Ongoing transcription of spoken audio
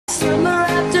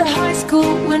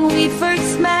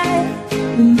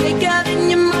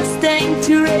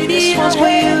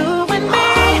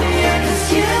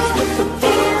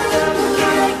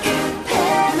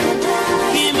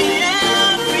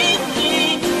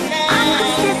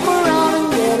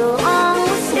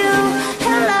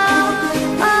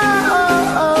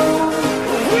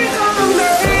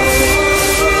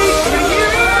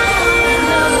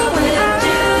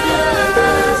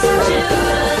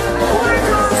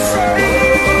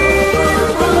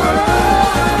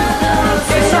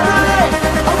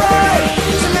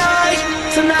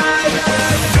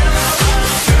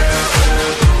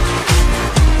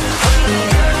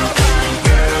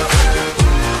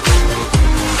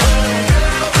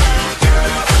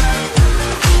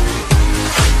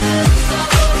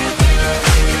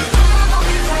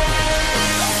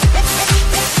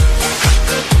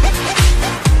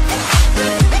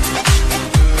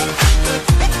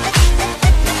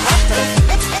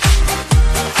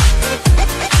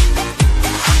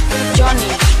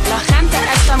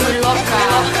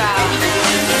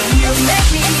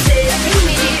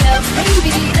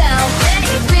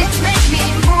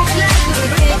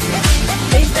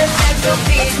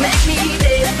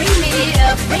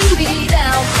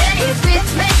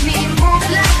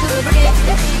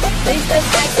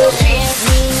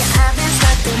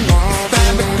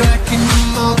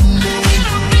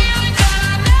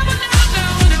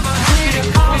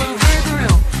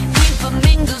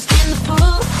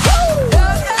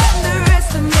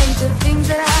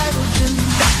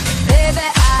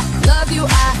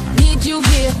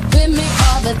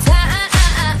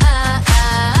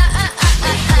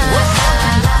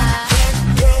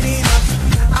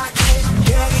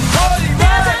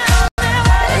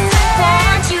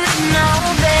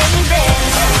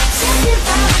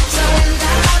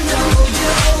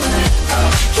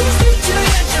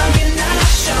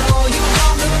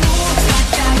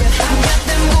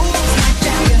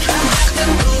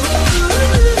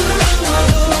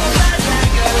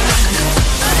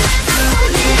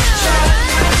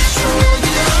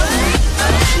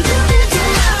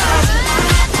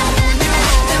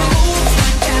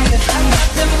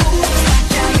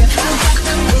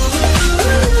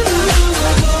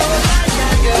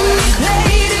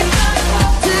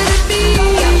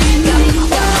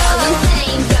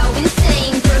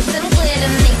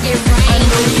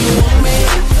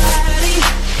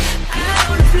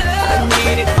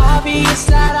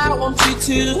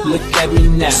look at me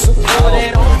now. So put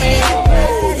it on me.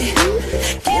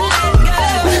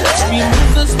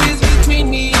 Remove the space between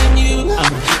me and you. I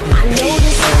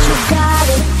noticed that you got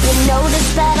it. You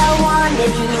noticed that I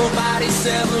wanted you. Nobody's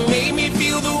ever made me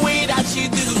feel the way that you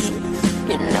do.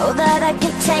 You know that I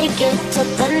can take it to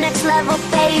the next level,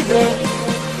 baby.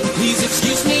 Please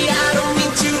excuse me, I don't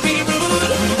mean to be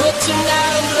rude, but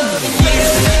tonight I'm loving you.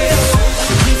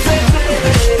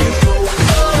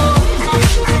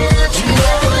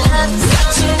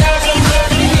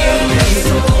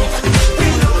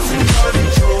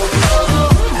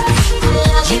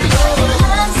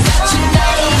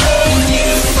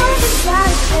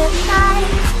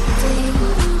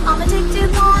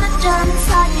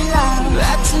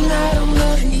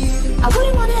 I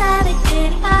wouldn't wanna have it any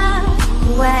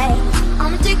way.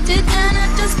 I'm addicted and I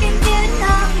just can't get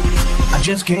enough. I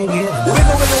just can't get enough.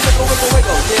 Wiggle, wiggle, wiggle, wiggle,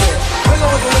 wiggle, yeah. Wiggle,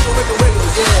 wiggle, wiggle, wiggle, wiggle,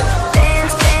 yeah.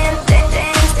 Dance, dance, dance,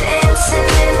 dance, dancing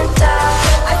in the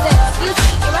dark. I said, excuse me,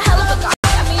 you're a hell of a guy.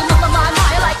 I mean, my,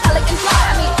 you're like elegant fly.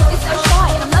 I mean, you're so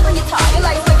shy and I'm loving your tie. You're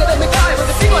like bigger than the guy with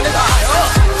the thing on his eye. Oh.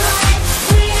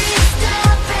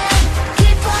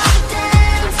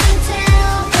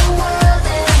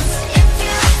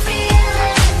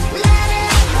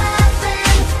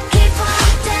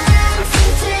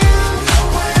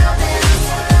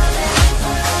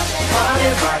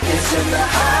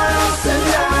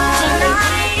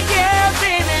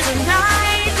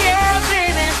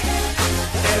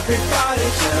 Everybody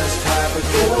just have a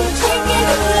good time.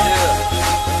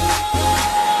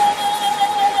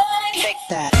 Take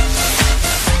that.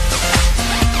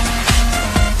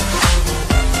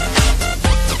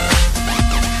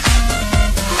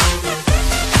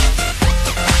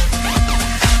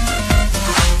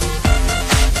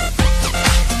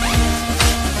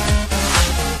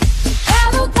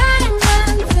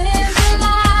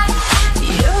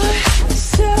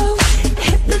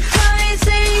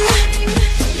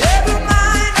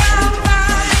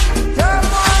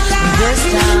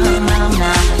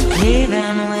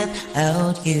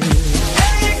 Without you.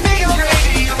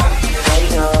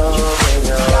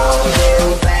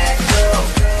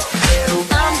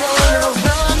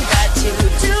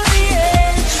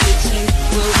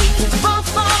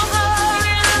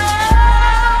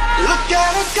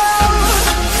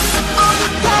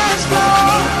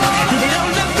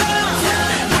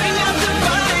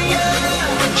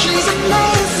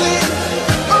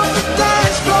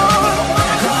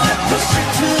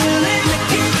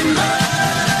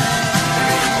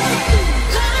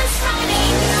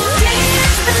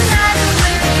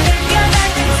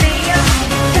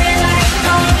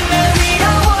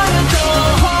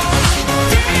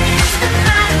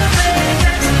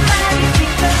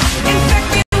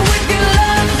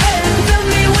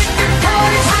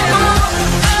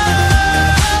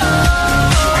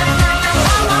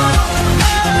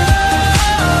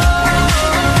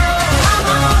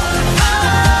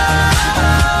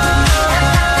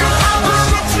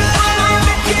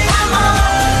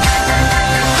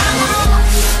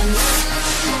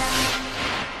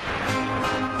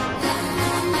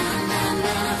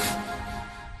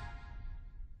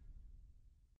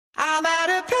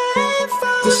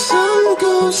 The sun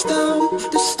goes down,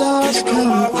 the stars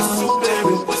come out. Let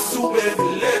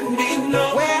me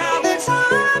know where the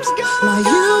time's gone. My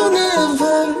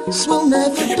universe will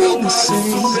never be the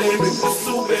same.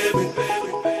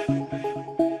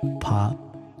 Pop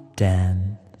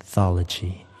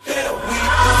Danthology.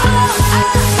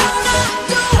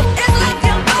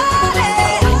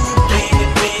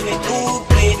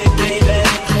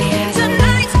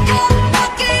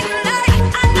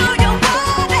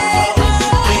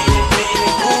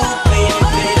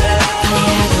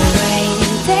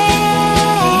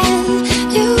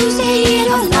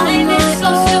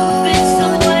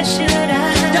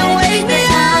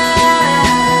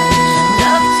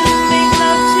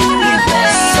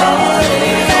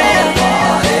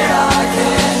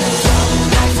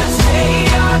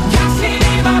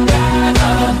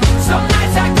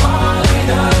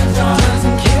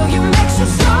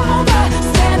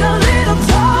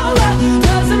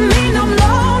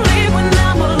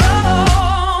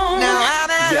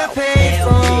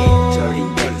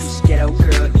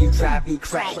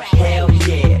 Crack. Hell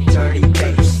yeah, dirty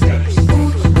bass.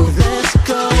 Let's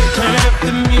go. Turn up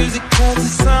the music 'cause the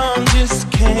song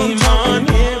just came on.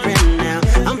 Here and now,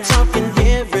 I'm talking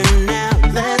here and now.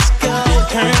 Let's go.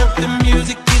 Turn up the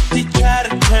music if they try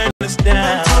to turn us down.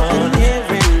 I'm talking here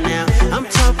and now. I'm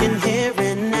talking here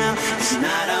and now. It's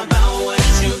not about what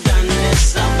you've done,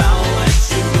 it's about what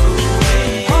you do.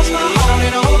 Cross my heart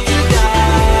and I hope you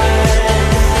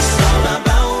die. It's all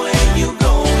about where you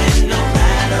going, no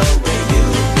matter where you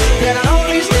been.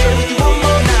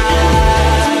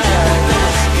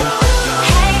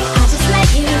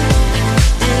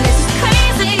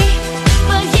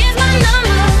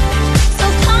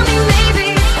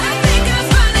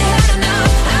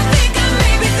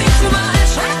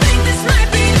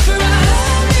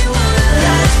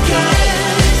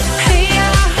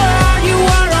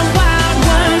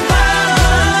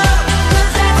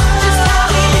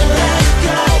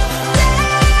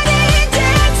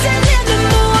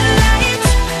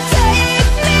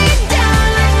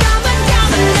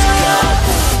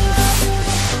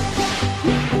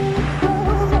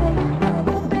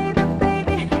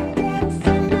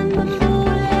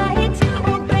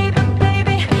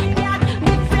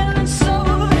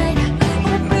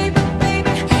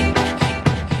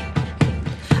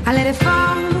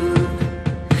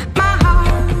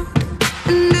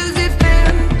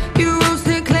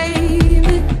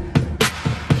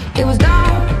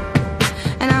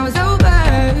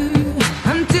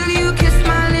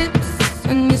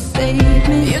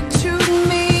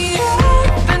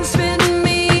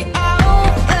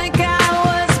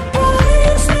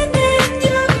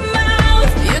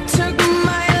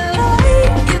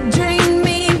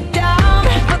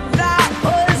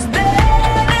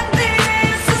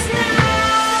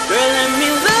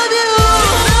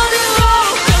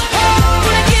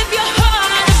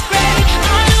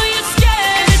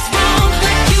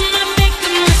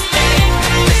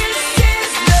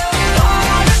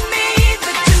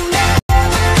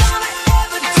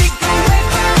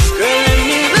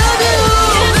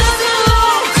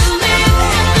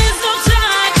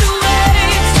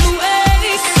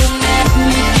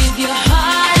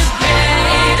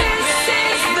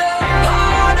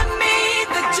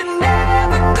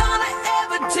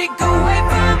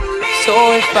 So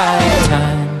if by the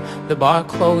time the bar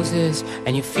closes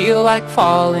and you feel like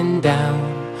falling down,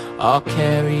 I'll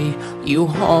carry you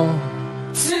home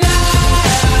tonight.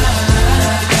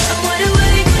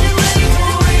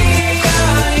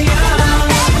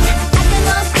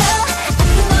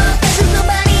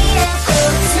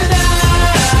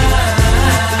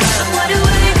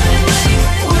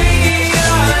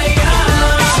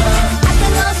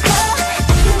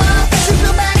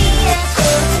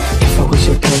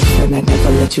 I'd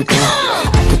never let you go.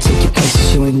 I could take you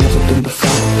places you ain't never been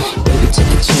before. Baby,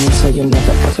 take a chance so you'll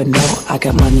never ever know. I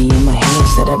got money in my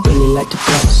hands that I really like to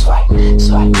blow. Swipe,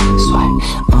 swipe,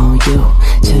 swipe on you.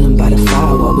 Chillin' by the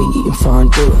fire while we eating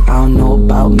fondue. I don't know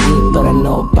about me, but I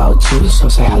know about you. So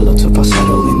say hello to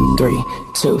falsetto in 3,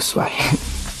 2, swipe.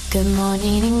 Good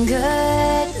morning and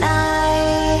good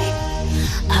night.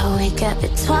 I wake up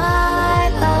at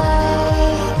twilight.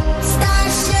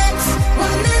 Starships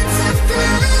were meant to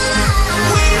fly.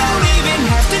 We don't even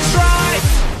have to try.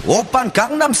 Oppan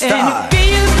Gangnam Style. And it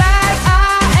feels like I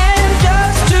am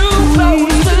just too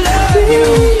close to love you.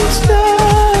 As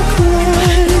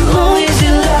long as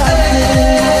you love me.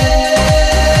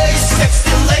 Hey,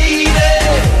 sexy lady.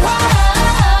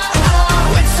 Whoa,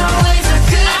 it's always a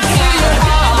good time. I hear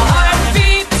your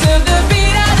heartbeat to the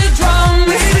beat of the drum.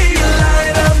 Baby, you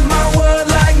light up my world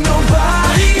like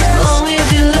nobody else. As long as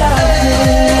you love me.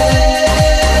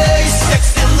 Hey,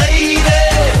 sexy lady.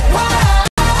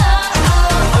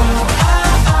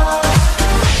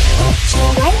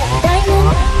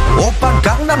 Oppan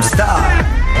Gangnam Style.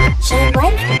 Shine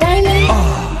bright, diamond.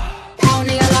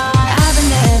 Only a lie. I've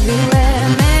been everywhere,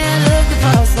 man, looking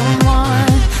for someone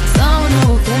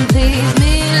who can please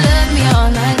me, love me all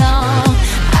night long.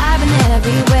 I've been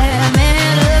everywhere,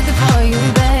 man, looking for you,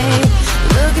 babe,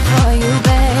 searching for you,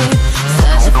 babe.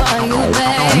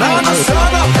 나는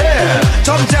선어해.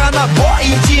 점잖아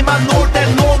보이지만 놀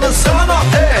땐 노는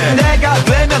선어해. 내가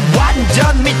되면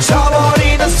완전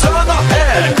미쳐버리는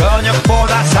선어해.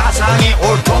 근육보다 사상이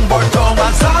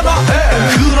울퉁불퉁한 선어해.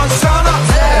 그런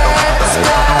선어해.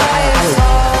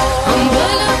 I'm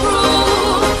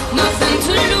bulletproof, nothing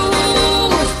to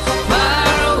lose.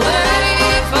 Far away,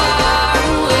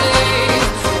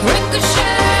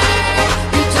 ricochet,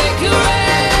 you take your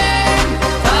aim.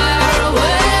 Far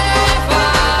away,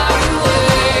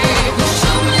 you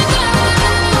shoot me down,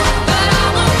 but I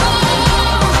won't fall.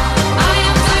 I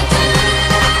am titanium.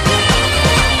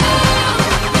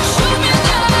 You shoot me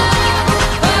down,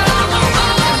 but I won't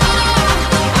fall.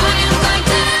 I am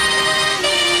titanium.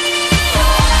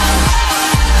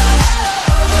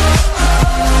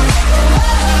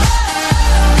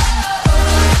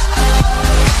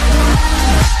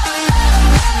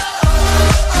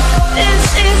 This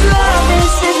is love,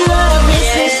 this is love,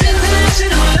 this is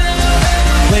international love.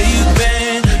 Where you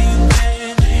been?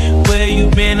 Where you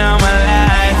been all my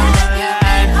life?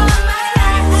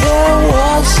 There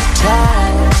was a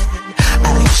time I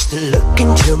used to look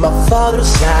into my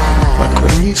father's eyes. Like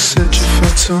when you said you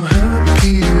felt so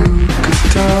happy you could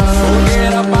die.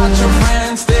 Forget